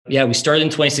Yeah, we started in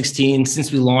 2016.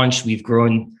 Since we launched, we've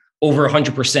grown over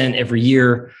 100% every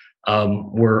year.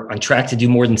 We're on track to do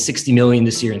more than 60 million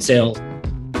this year in sales.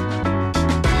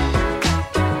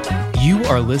 You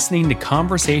are listening to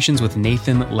Conversations with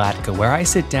Nathan Latka, where I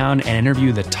sit down and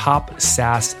interview the top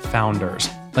SaaS founders,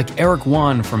 like Eric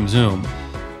Yuan from Zoom.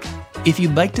 If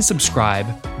you'd like to subscribe,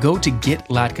 go to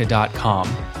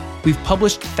getlatka.com. We've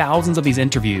published thousands of these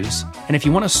interviews, and if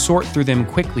you want to sort through them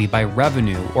quickly by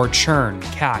revenue or churn,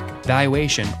 CAC,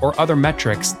 valuation, or other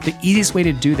metrics, the easiest way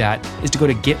to do that is to go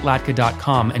to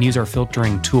getlatka.com and use our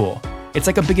filtering tool. It's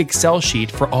like a big Excel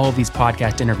sheet for all of these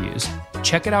podcast interviews.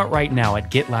 Check it out right now at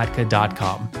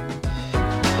getlatka.com.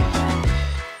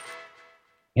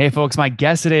 Hey folks, my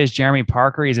guest today is Jeremy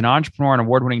Parker. He's an entrepreneur and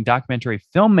award-winning documentary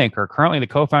filmmaker, currently the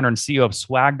co-founder and CEO of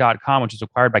Swag.com, which was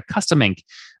acquired by Custom Ink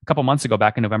a couple months ago,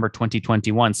 back in November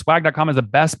 2021. Swag.com is the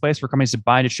best place for companies to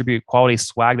buy and distribute quality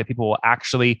swag that people will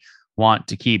actually want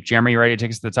to keep. Jeremy, you ready to take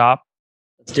us to the top?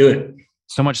 Let's do it.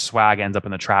 So much swag ends up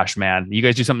in the trash, man. You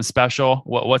guys do something special?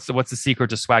 What's the secret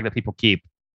to swag that people keep?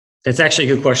 That's actually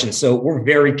a good question. So we're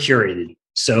very curated.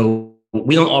 So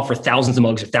we don't offer thousands of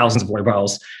mugs or thousands of water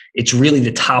bottles. It's really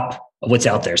the top of what's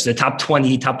out there. So the top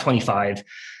 20, top 25.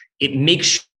 It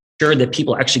makes sure that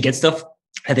people actually get stuff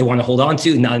that they want to hold on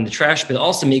to, not in the trash, but it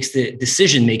also makes the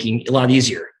decision-making a lot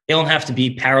easier. They don't have to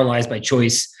be paralyzed by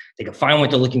choice. They can find what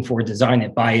they're looking for, design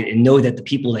it, buy it, and know that the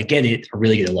people that get it are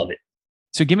really going to love it.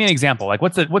 So give me an example. Like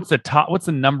what's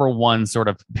the number one sort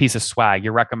of piece of swag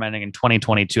you're recommending in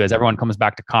 2022 as everyone comes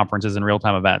back to conferences and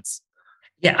real-time events?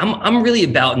 Yeah, I'm really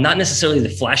about not necessarily the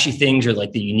flashy things or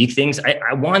like the unique things.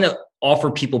 I want to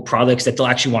offer people products that they'll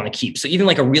actually want to keep. So even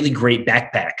like a really great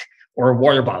backpack or a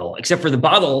water bottle, except for the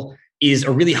bottle is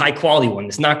a really high quality one.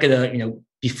 It's not going to,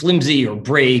 be flimsy or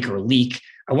break or leak.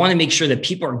 I want to make sure that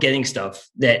people are getting stuff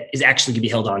that is actually going to be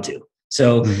held on to.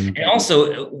 So, And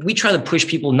also we try to push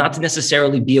people not to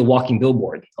necessarily be a walking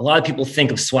billboard. A lot of people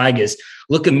think of swag as,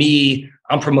 look at me,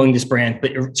 I'm promoting this brand,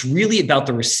 but it's really about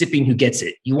the recipient who gets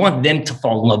it. You want them to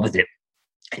fall in love with it.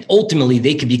 And ultimately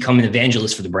they could become an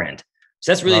evangelist for the brand.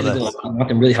 So that's really the goal. I want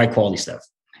them really high quality stuff.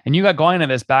 And you got going into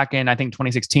this back in, I think,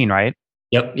 2016, right?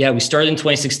 Yep. Yeah. We started in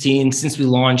 2016. Since we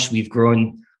launched, we've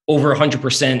grown over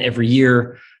 100% every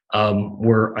year.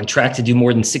 We're on track to do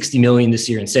more than 60 million this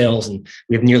year in sales. And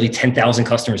we have nearly 10,000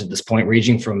 customers at this point,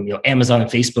 ranging from Amazon and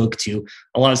Facebook to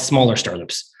a lot of smaller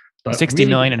startups. But 60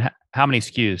 million and how many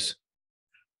SKUs?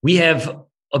 We have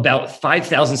about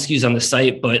 5,000 SKUs on the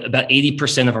site, but about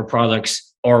 80% of our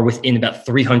products are within about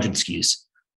 300 SKUs.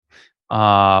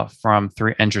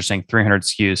 300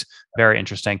 SKUs. Very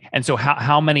interesting. And so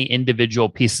how many individual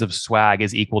pieces of swag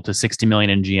is equal to 60 million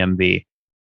in GMV?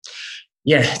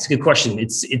 Yeah, it's a good question.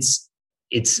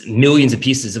 It's millions of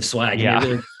pieces of swag.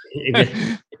 Yeah.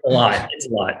 It's a lot. It's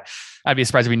a lot. I'd be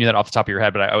surprised if you knew that off the top of your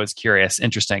head, but I was curious.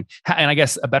 Interesting. And I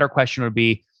guess a better question would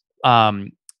be,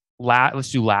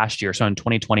 let's do last year. So in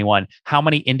 2021, how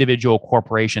many individual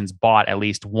corporations bought at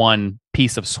least one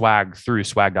piece of swag through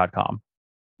swag.com?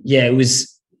 Yeah, it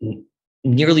was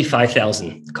nearly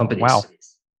 5,000 companies.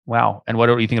 Wow. And what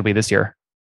do you think it'll be this year?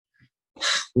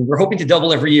 We're hoping to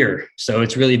double every year. So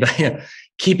it's really about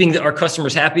keeping our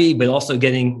customers happy, but also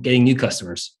getting new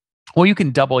customers. Well, you can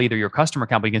double either your customer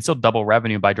count, but you can still double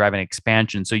revenue by driving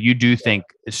expansion. So you do think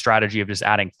a strategy of just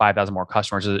adding 5,000 more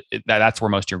customers, that's where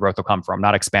most of your growth will come from,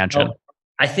 not expansion. Oh,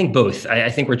 I think both. I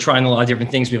think we're trying a lot of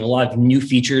different things. We have a lot of new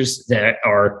features that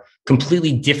are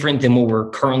completely different than what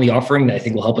we're currently offering that I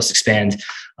think will help us expand.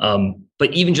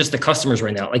 But even just the customers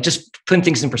right now, like just putting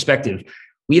things in perspective,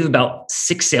 we have about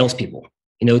 6 salespeople.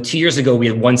 2 years ago, we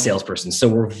had 1 salesperson. So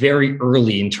we're very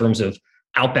early in terms of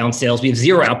outbound sales. We have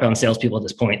 0 outbound salespeople at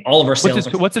this point. All of our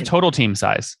sales. What's the total team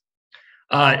size?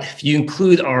 If you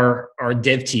include our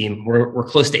dev team, we're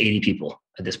close to 80 people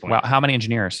at this point. Wow. How many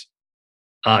engineers?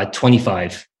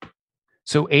 25.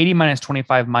 So 80 minus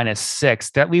 25 minus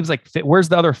 6, that leaves like, where's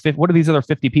the other 50? What do these other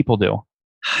 50 people do?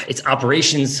 It's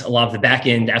operations, a lot of the back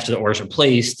end after the orders are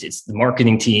placed. It's the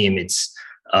marketing team. It's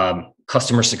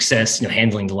customer success,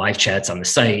 handling the live chats on the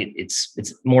site.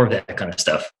 It's more of that kind of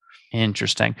stuff.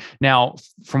 Interesting. Now,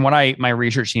 from what my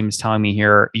research team is telling me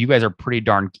here, you guys are pretty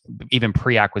darn, even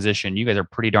pre-acquisition, you guys are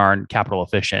pretty darn capital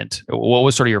efficient. What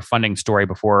was sort of your funding story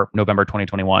before November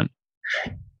 2021?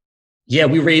 Yeah,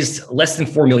 we raised less than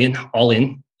 4 million all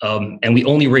in. And we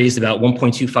only raised about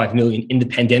 1.25 million in the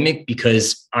pandemic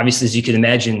because obviously, as you can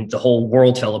imagine, the whole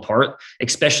world fell apart,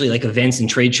 especially like events and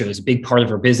trade shows. A big part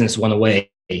of our business went away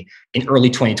in early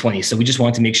 2020. So we just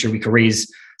wanted to make sure we could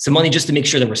raise some money just to make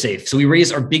sure that we're safe. So we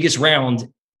raised our biggest round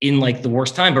in like the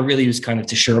worst time, but really it was kind of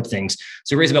to shore up things.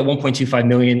 So we raised about 1.25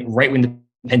 million right when the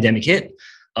pandemic hit.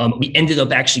 We ended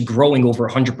up actually growing over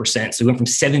 100%. So we went from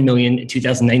 7 million in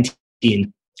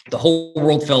 2019. The whole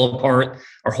world fell apart.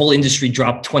 Our whole industry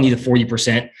dropped 20 to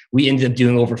 40%. We ended up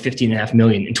doing over 15.5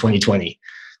 million in 2020.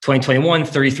 2021,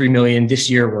 33 million. This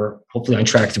year, we're hopefully on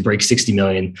track to break 60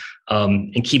 million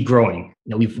and keep growing.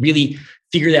 We've really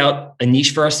figured out a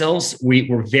niche for ourselves. We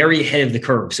were very ahead of the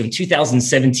curve. So in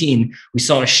 2017, we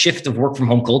saw a shift of work from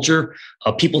home culture,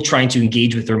 people trying to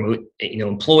engage with their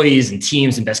employees and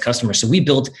teams and best customers. So we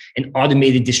built an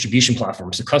automated distribution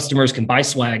platform. So customers can buy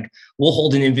swag, we'll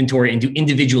hold an inventory and do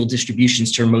individual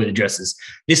distributions to remote addresses.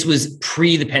 This was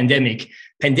pre the pandemic.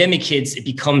 Pandemic hits, it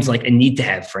becomes like a need to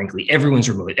have, frankly. Everyone's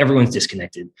remote, everyone's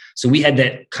disconnected. So we had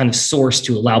that kind of source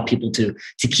to allow people to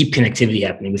keep connectivity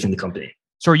happening within the company.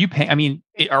 So are you paying,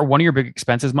 are one of your big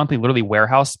expenses monthly literally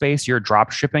warehouse space? You're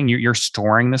drop shipping, you're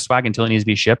storing the swag until it needs to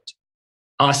be shipped?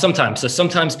 Sometimes. So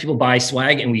sometimes people buy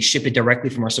swag and we ship it directly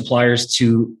from our suppliers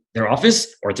to their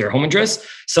office or their home address.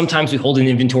 Sometimes we hold an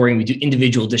inventory and we do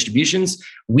individual distributions.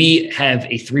 We have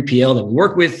a 3PL that we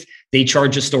work with. They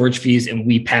charge us storage fees and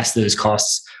we pass those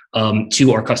costs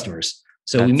to our customers.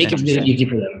 So That's we make it really easy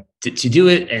for them to do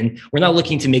it. And we're not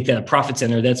looking to make that a profit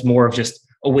center. That's more of just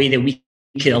a way that we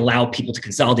can allow people to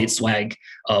consolidate swag,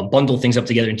 bundle things up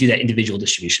together and do that individual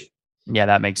distribution. Yeah,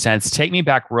 that makes sense. Take me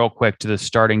back real quick to the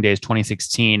starting days,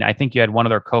 2016. I think you had one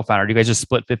other co-founder. Do you guys just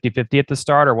split 50-50 at the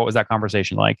start, or what was that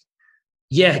conversation like?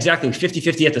 Yeah, exactly.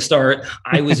 50-50 at the start.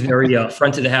 I was very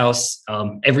front of the house,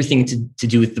 everything to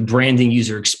do with the branding,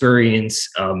 user experience.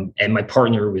 And my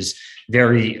partner was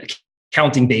very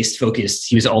accounting-based focused.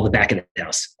 He was all the back of the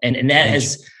house. And that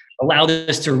has allowed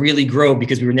us to really grow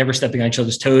because we were never stepping on each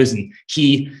other's toes. And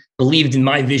he believed in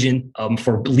my vision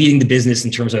for leading the business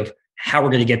in terms of how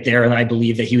we're going to get there. And I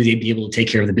believe that he would be able to take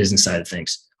care of the business side of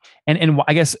things. And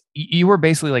I guess you were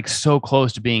basically like so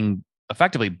close to being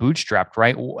effectively bootstrapped,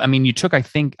 right? I mean, you took, I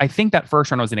think that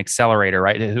first round was an accelerator,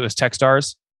 right? It was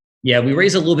Techstars. Yeah, we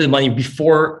raised a little bit of money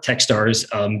before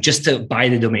Techstars just to buy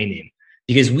the domain name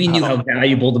because we knew how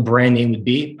valuable the brand name would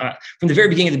be from the very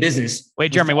beginning of the business.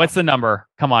 Wait, Jeremy, what's the number?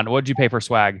 Come on, what did you pay for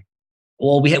swag?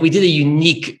 Well, we did a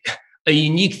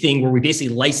unique thing where we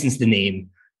basically licensed the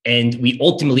name. And we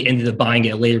ultimately ended up buying it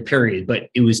at a later period,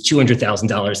 but it was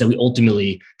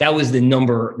 $200,000 that was the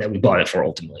number that we bought it for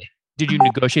ultimately. Did you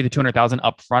negotiate the $200,000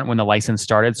 up front when the license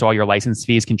started? So all your license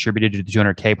fees contributed to the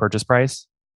 $200K purchase price?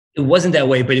 It wasn't that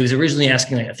way, but it was originally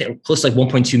asking, I think, close to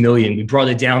like 1.2 million. We brought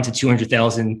it down to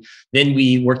 200,000. Then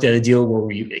we worked out a deal where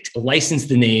we licensed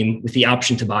the name with the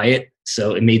option to buy it.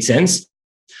 So it made sense.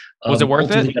 Was it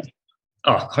worth it?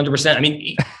 Oh, 100%. I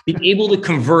mean, being able to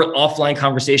convert offline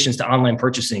conversations to online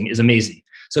purchasing is amazing.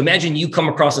 So imagine you come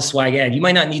across a swag ad. You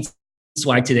might not need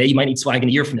swag today. You might need swag in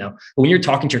a year from now. But when you're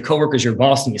talking to your coworkers, your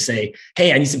boss, and you say,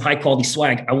 hey, I need some high quality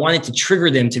swag, I wanted to trigger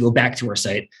them to go back to our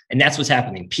site. And that's what's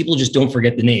happening. People just don't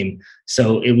forget the name.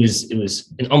 So it was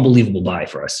an unbelievable buy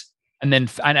for us. And then,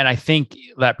 and I think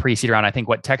that pre-seed round, I think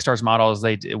what Techstars model is,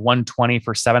 they did 120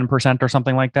 for 7% or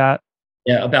something like that.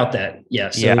 Yeah, about that.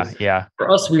 Yeah. So yeah. For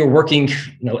us, we were working,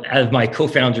 out of my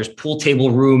co-founder's pool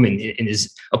table room in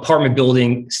his apartment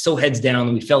building, so heads down.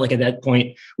 And we felt like at that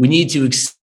point, we needed to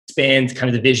expand kind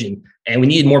of the vision and we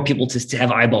needed more people to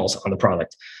have eyeballs on the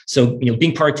product. So,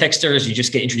 being part of Techstars, you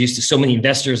just get introduced to so many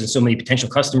investors and so many potential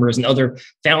customers and other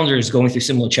founders going through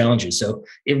similar challenges. So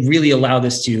it really allowed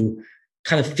us to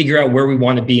kind of figure out where we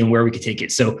want to be and where we could take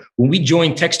it. So when we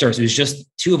joined Techstars, it was just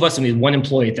two of us and we had one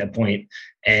employee at that point.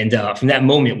 And from that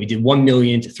moment, we did 1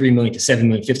 million to 3 million to 7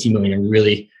 million, 15 million, and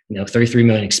really, 33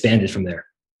 million expanded from there.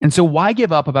 And so why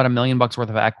give up about $1 million worth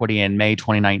of equity in May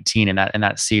 2019 in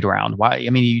that seed round? Why? I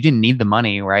mean, you didn't need the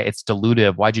money, right? It's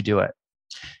dilutive. Why'd you do it?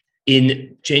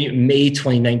 In May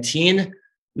 2019,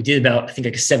 we did about, I think,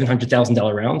 like a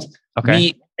 $700,000 round.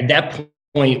 Okay. At that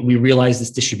point, we realized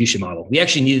this distribution model. We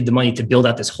actually needed the money to build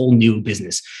out this whole new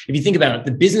business. If you think about it,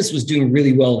 the business was doing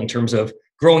really well in terms of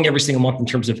growing every single month in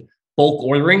terms of bulk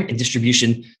ordering and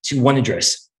distribution to one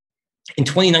address. In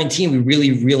 2019, we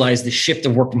really realized the shift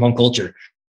of work from home culture.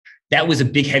 That was a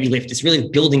big heavy lift. It's really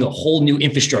building a whole new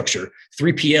infrastructure,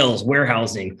 3PLs,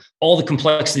 warehousing, all the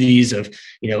complexities of,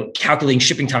 calculating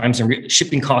shipping times and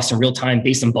shipping costs in real time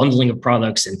based on bundling of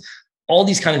products and all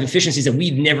these kind of efficiencies that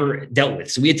we've never dealt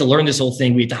with. So we had to learn this whole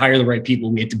thing. We had to hire the right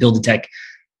people. We had to build the tech.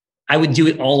 I would do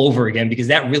it all over again because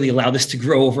that really allowed us to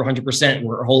grow over 100%,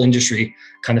 where our whole industry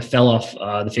kind of fell off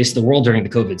the face of the world during the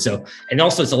COVID. So, and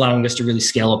also it's allowing us to really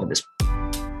scale up at this.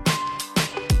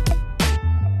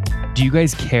 Do you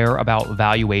guys care about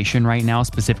valuation right now,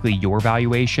 specifically your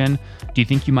valuation? Do you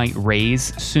think you might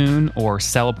raise soon or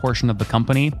sell a portion of the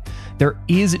company? There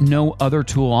is no other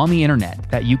tool on the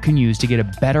internet that you can use to get a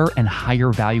better and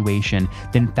higher valuation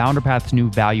than FounderPath's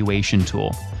new valuation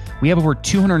tool. We have over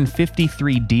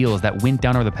 253 deals that went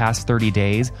down over the past 30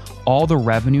 days, all the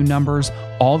revenue numbers,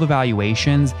 all the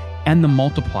valuations, and the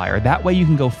multiplier. That way you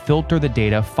can go filter the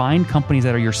data, find companies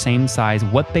that are your same size,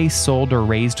 what they sold or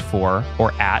raised for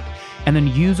or at, and then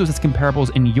use those as comparables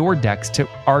in your decks to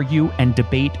argue and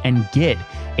debate and get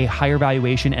a higher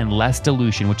valuation and less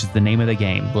dilution, which is the name of the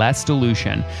game, less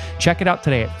dilution. Check it out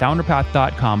today at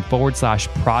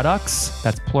founderpath.com/products,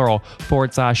 that's plural,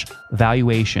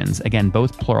 /valuations. Again,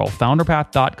 both plural,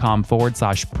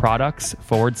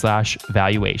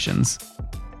 founderpath.com/products/valuations.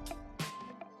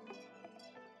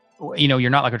 You know, you're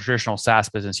not like a traditional SaaS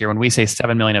business here. When we say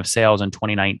 7 million of sales in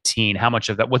 2019, how much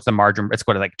of that, what's the margin? It's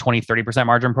what, like 20-30%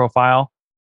 margin profile?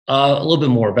 A little bit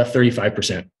more, about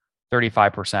 35%.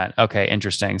 35%. Okay,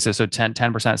 interesting. So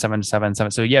 10%,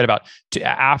 7. So you had about,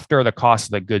 after the cost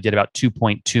of the goods, you had about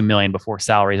 2.2 million before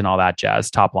salaries and all that jazz,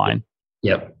 top line.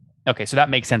 Yep. Okay, so that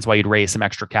makes sense why you'd raise some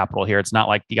extra capital here. It's not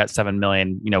like you got 7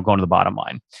 million, going to the bottom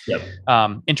line. Yep.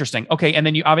 Interesting. Okay, and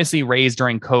then you obviously raised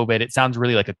during COVID. It sounds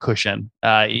really like a cushion.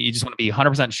 You just want to be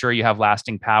 100% sure you have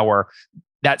lasting power.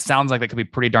 That sounds like that could be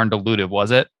pretty darn dilutive, was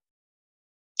it?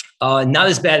 Not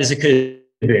as bad as it could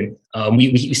have been.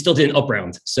 We still did an up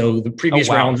round. So the previous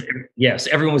round, yes,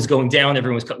 everyone was going down.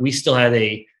 We still had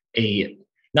a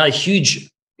not a huge,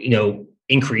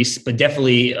 increase, but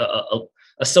definitely a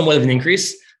somewhat of an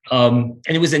increase. And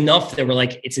it was enough that we're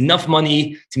like, it's enough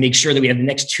money to make sure that we have the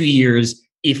next 2 years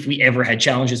if we ever had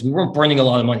challenges. We weren't burning a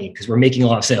lot of money because we're making a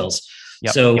lot of sales.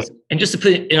 Yep. So, and just to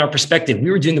put it in our perspective,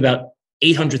 we were doing about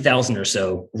 800,000 or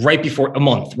so right before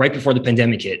the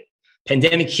pandemic hit.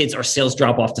 Pandemic hits, our sales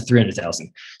drop off to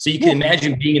 300,000. So you can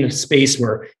imagine being in a space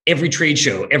where every trade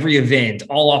show, every event,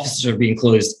 all offices are being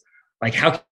closed. Like, how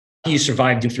can you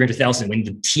survive doing 300,000 when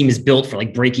the team is built for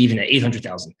like break even at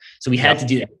 800,000? So we had to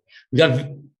do that. We got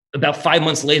about 5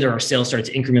 months later, our sales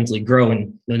started to incrementally grow.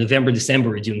 And November, December,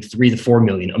 we're doing 3 to 4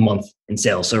 million a month in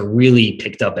sales. So it really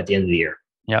picked up at the end of the year.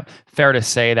 Yep. Fair to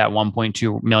say that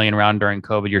 1.2 million round during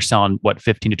COVID, you're selling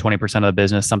 15 to 20% of the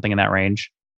business, something in that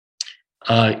range?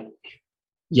 Yeah.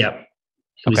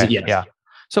 Okay. Yeah.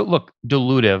 So look,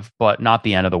 dilutive, but not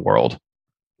the end of the world.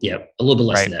 Yeah. A little bit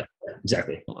less than that.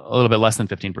 Exactly. A little bit less than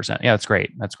 15%. Yeah, that's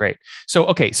great. That's great. So,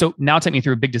 okay. So now take me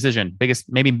through a big decision, biggest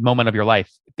maybe moment of your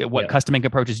life. What Custom Ink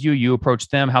approaches you approach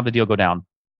them. How'd the deal go down?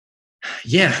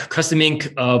 Yeah. Custom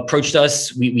Ink approached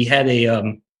us. We had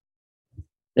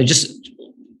just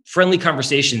friendly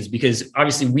conversations because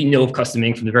obviously we know of Custom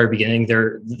Ink from the very beginning.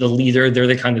 They're the leader. They're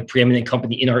the kind of preeminent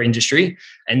company in our industry,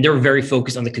 and they're very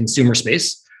focused on the consumer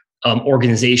space.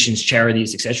 Organizations,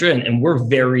 charities, et cetera. And we're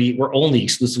only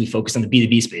exclusively focused on the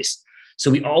B2B space.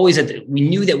 So we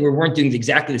knew that we weren't doing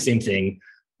exactly the same thing,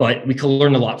 but we could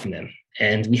learn a lot from them.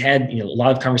 And we had, a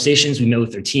lot of conversations. We met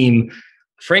with their team.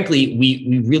 Frankly,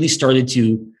 we really started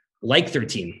to like their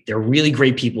team. They're really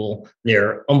great people.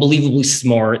 They're unbelievably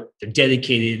smart. They're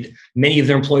dedicated. Many of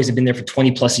their employees have been there for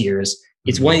 20 plus years.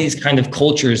 It's one of these kind of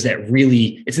cultures that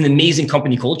really, it's an amazing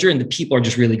company culture, and the people are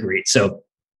just really great. So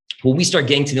when we start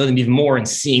getting to know them even more and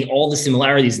seeing all the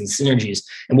similarities and synergies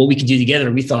and what we could do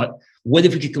together, we thought, what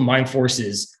if we could combine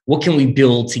forces? What can we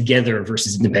build together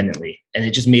versus independently? And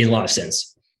it just made a lot of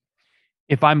sense.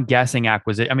 If I'm guessing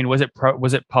acquisition, I mean, was it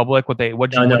public? What they buy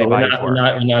it for? We're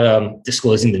not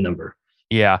disclosing the number.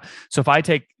 Yeah. So if I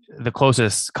take the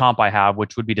closest comp I have,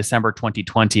 which would be December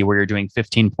 2020, where you're doing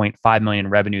 15.5 million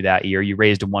revenue that year, you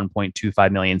raised a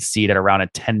 1.25 million seed at around a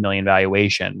 10 million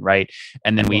valuation, right?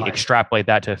 And then we extrapolate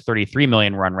that to 33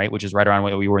 million run rate, which is right around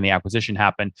where we were when the acquisition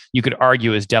happened. You could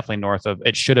argue is definitely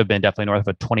it should have been definitely north of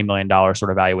a $20 million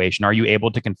sort of valuation. Are you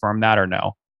able to confirm that or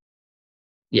no?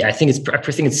 Yeah, I think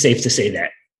it's safe to say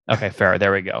that. Okay, fair.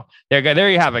 There we go. There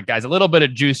you have it, guys. A little bit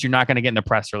of juice you're not going to get in the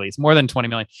press release. More than 20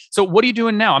 million. So what are you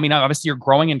doing now? I mean, obviously you're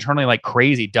growing internally like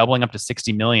crazy, doubling up to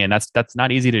 60 million. That's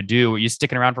not easy to do. Are you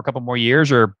sticking around for a couple more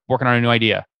years or working on a new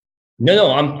idea?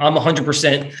 No, I'm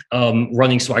 100%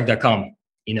 running swag.com.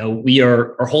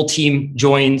 Our whole team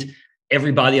joined.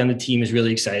 Everybody on the team is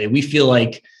really excited. We feel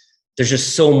like there's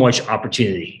just so much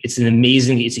opportunity. It's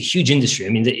a huge industry. I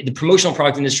mean, the promotional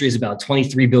product industry is about a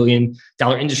 $23 billion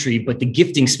industry, but the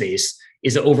gifting space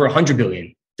is over $100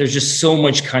 billion. There's just so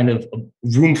much kind of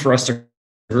room for us to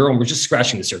grow, and we're just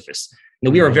scratching the surface.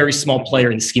 We are a very small player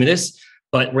in the scheme of this,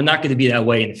 but we're not going to be that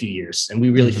way in a few years. And we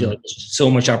really feel like there's so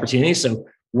much opportunity. So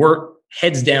we're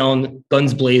heads down,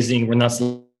 guns blazing. We're not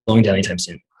slowing down anytime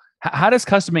soon. How does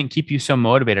Custom Ink keep you so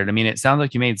motivated? I mean, it sounds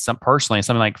like you made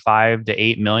something like 5 to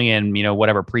 8 million,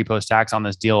 whatever pre-post tax on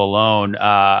this deal alone.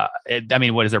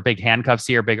 What is there? Big handcuffs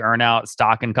here, big earnout,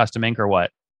 stock in Custom Ink, or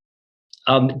what?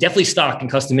 Definitely stock in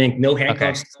Custom Ink. No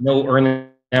handcuffs, no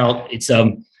earnout.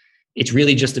 It's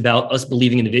really just about us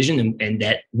believing in the vision and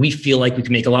that we feel like we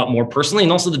can make a lot more personally,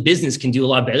 and also the business can do a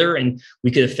lot better, and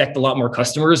we could affect a lot more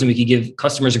customers, and we could give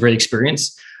customers a great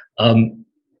experience.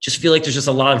 Just feel like there's just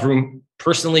a lot of room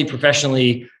personally,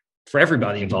 professionally, for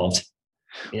everybody involved.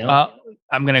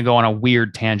 I'm going to go on a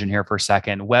weird tangent here for a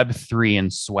second. Web3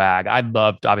 and swag. I'd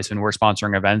love to, obviously, when we're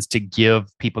sponsoring events, to give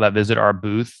people that visit our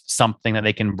booth something that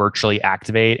they can virtually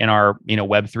activate in our,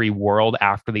 Web3 world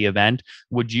after the event.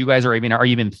 Would you guys are you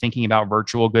even thinking about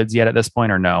virtual goods yet at this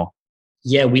point, or no?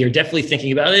 Yeah, we are definitely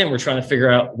thinking about it, and we're trying to figure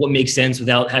out what makes sense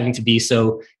without having to be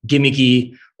so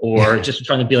gimmicky or just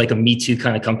trying to be like a Me Too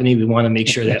kind of company. We want to make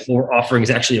sure that what we're offering is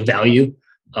actually of value.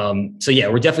 So yeah,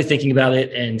 we're definitely thinking about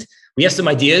it, and we have some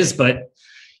ideas, but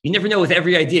you never know with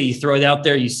every idea. You throw it out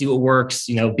there, you see what works,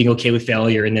 being okay with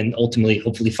failure, and then ultimately,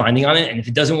 hopefully finding on it. And if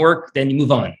it doesn't work, then you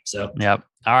move on. So, yep.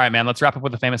 All right, man, let's wrap up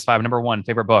with the famous five. Number one,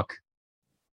 favorite book.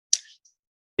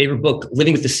 Favorite book,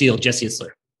 Living with the Seal, Jesse Itzler.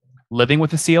 Living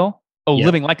with the Seal? Oh, yep.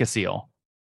 Living like a seal.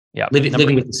 Yeah.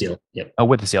 Living with the Seal. Yep. Oh,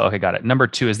 with the Seal. Okay, got it. Number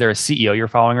two, is there a CEO you're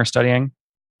following or studying?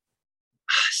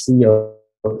 CEO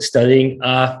studying?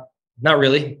 Not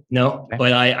really, no. Okay.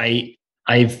 But I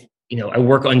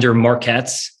work under Mark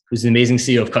Katz, who's an amazing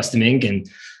CEO of Custom Ink, and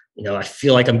I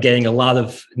feel like I'm getting a lot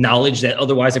of knowledge that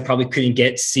otherwise I probably couldn't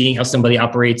get, seeing how somebody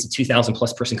operates a 2,000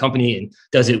 plus person company and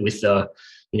does it with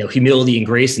humility and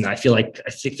grace. And I feel like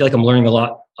I'm learning a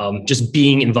lot just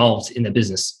being involved in the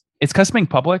business. Is Custom Ink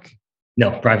public?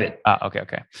 No, private.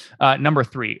 Okay. Number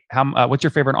three, what's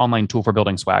your favorite online tool for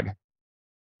building swag?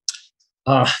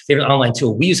 Favorite online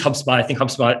tool? We use HubSpot. I think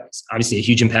HubSpot is obviously a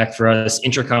huge impact for us.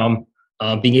 Intercom,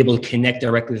 being able to connect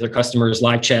directly with our customers,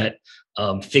 live chat,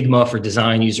 Figma for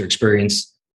design, user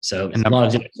experience. So a lot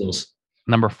of different tools.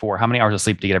 Number four, how many hours of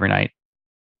sleep do you get every night?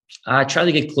 I try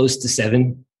to get close to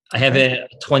 7. I have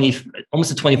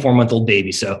almost a 24-month-old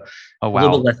baby. So a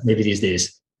little bit less maybe these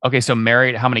days. Okay. So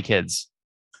married, how many kids?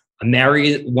 I'm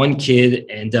married, 1 kid,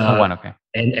 and one. Okay.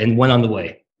 And one on the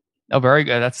way. Oh, very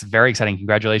good. That's very exciting.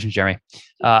 Congratulations, Jeremy.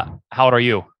 How old are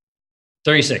you?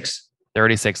 36.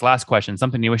 36. Last question.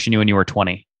 Something you wish you knew when you were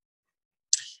 20.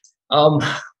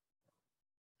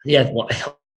 Yeah, well,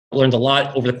 I learned a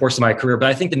lot over the course of my career, but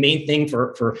I think the main thing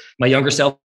for my younger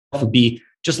self would be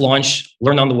just launch,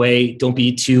 learn on the way. Don't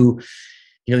be too,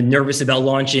 nervous about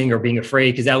launching or being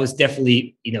afraid, because that was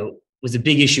definitely, was a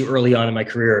big issue early on in my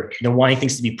career. Wanting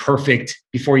things to be perfect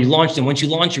before you launched, and once you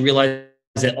launch, you realize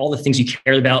that all the things you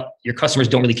cared about, your customers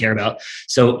don't really care about.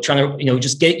 So trying to,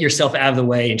 just get yourself out of the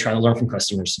way and try to learn from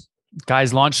customers.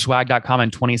 Guys launched swag.com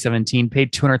in 2017,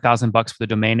 paid $200,000 for the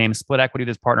domain name, split equity with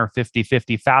his partner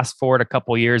 50-50. Fast forward a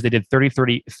couple of years, they did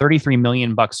 $33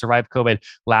 million, survived COVID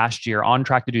last year, on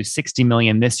track to do $60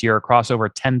 million this year across over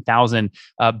 10,000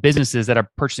 businesses that are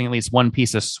purchasing at least one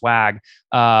piece of swag.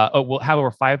 We'll have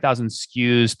over 5,000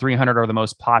 SKUs, 300 are the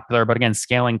most popular, but again,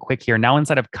 scaling quick here. Now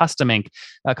inside of Custom Ink,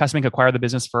 Custom Ink acquired the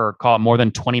business for more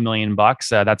than $20 million.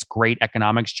 That's great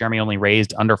economics. Jeremy only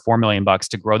raised under $4 million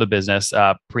to grow the business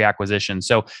pre-acquisition.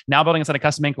 So now building inside of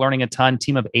Custom Ink, learning a ton,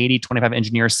 team of 80, 25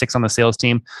 engineers, 6 on the sales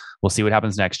team. We'll see what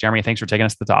happens next. Jeremy, thanks for taking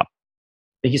us to the top.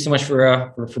 Thank you so much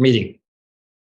for meeting.